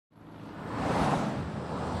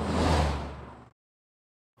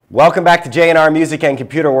Welcome back to J&R Music and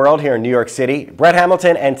Computer World here in New York City. Brett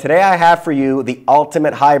Hamilton, and today I have for you the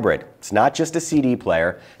ultimate hybrid. It's not just a CD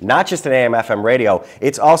player, not just an AM/FM radio,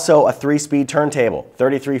 it's also a 3-speed turntable,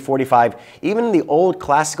 33, 45. Even the old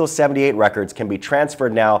classical 78 records can be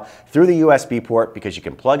transferred now through the USB port because you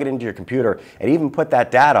can plug it into your computer and even put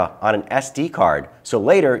that data on an SD card, so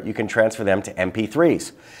later you can transfer them to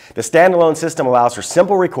MP3s. The standalone system allows for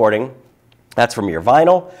simple recording. That's from your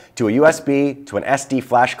vinyl to a USB to an SD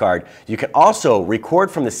flash card. You can also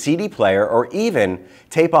record from the CD player or even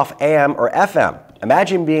tape off AM or FM.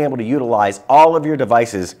 Imagine being able to utilize all of your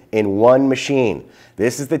devices in one machine.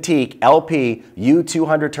 This is the TEAC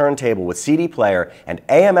LP-U200 Turntable with CD player and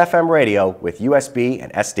AM/FM radio with USB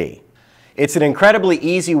and SD. It's an incredibly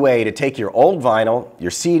easy way to take your old vinyl,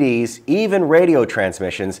 your CDs, even radio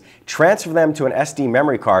transmissions, transfer them to an SD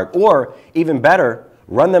memory card, or even better,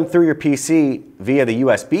 run them through your PC via the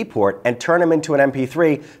USB port and turn them into an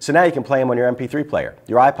MP3, so now you can play them on your MP3 player,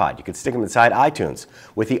 your iPod. You can stick them inside iTunes.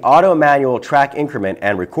 With the auto manual track increment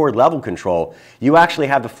and record level control, you actually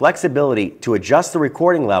have the flexibility to adjust the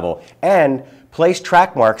recording level and place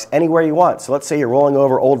track marks anywhere you want. So let's say you're rolling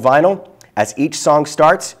over old vinyl. As each song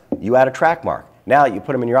starts, you add a track mark. Now you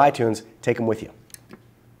put them in your iTunes, take them with you.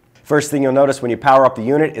 First thing you'll notice when you power up the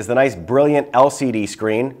unit is the nice brilliant LCD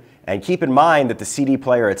screen. And keep in mind that the CD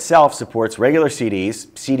player itself supports regular CDs,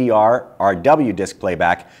 CDR, RW disc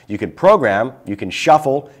playback. You can program, you can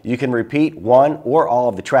shuffle, you can repeat one or all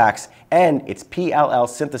of the tracks, and it's PLL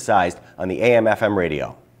synthesized on the AM/FM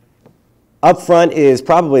radio. Up front is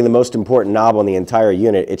probably the most important knob on the entire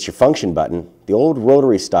unit. It's your function button, the old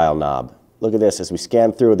rotary style knob. Look at this, as we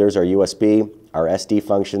scan through, there's our USB, our SD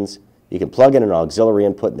functions. You can plug in an auxiliary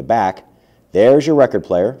input in the back. There's your record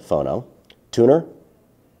player, phono, tuner,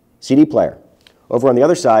 CD player. Over on the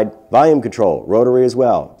other side, volume control, rotary as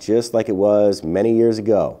well, just like it was many years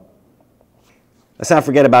ago. Let's not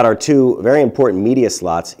forget about our two very important media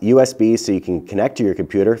slots, USB so you can connect to your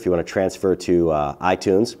computer if you want to transfer to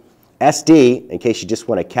iTunes, SD in case you just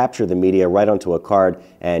want to capture the media right onto a card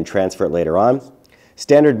and transfer it later on,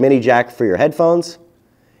 standard mini jack for your headphones,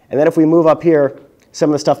 and then if we move up here,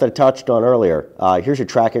 some of the stuff that I touched on earlier. Here's your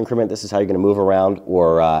track increment. This is how you're going to move around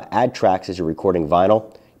or add tracks as you're recording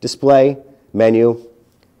vinyl. Display, menu,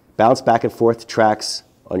 bounce back and forth to tracks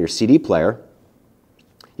on your CD player,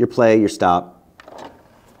 your play, your stop,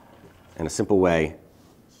 and a simple way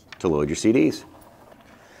to load your CDs.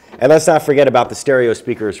 And let's not forget about the stereo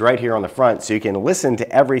speakers right here on the front so you can listen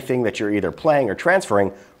to everything that you're either playing or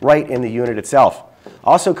transferring right in the unit itself.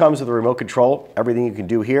 Also comes with a remote control. Everything you can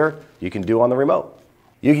do here, you can do on the remote.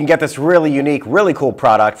 You can get this really unique, really cool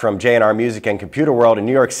product from J&R Music and Computer World in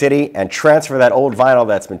New York City and transfer that old vinyl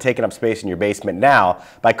that's been taking up space in your basement now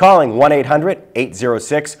by calling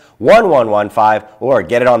 1-800-806-1115 or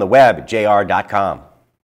get it on the web at jr.com.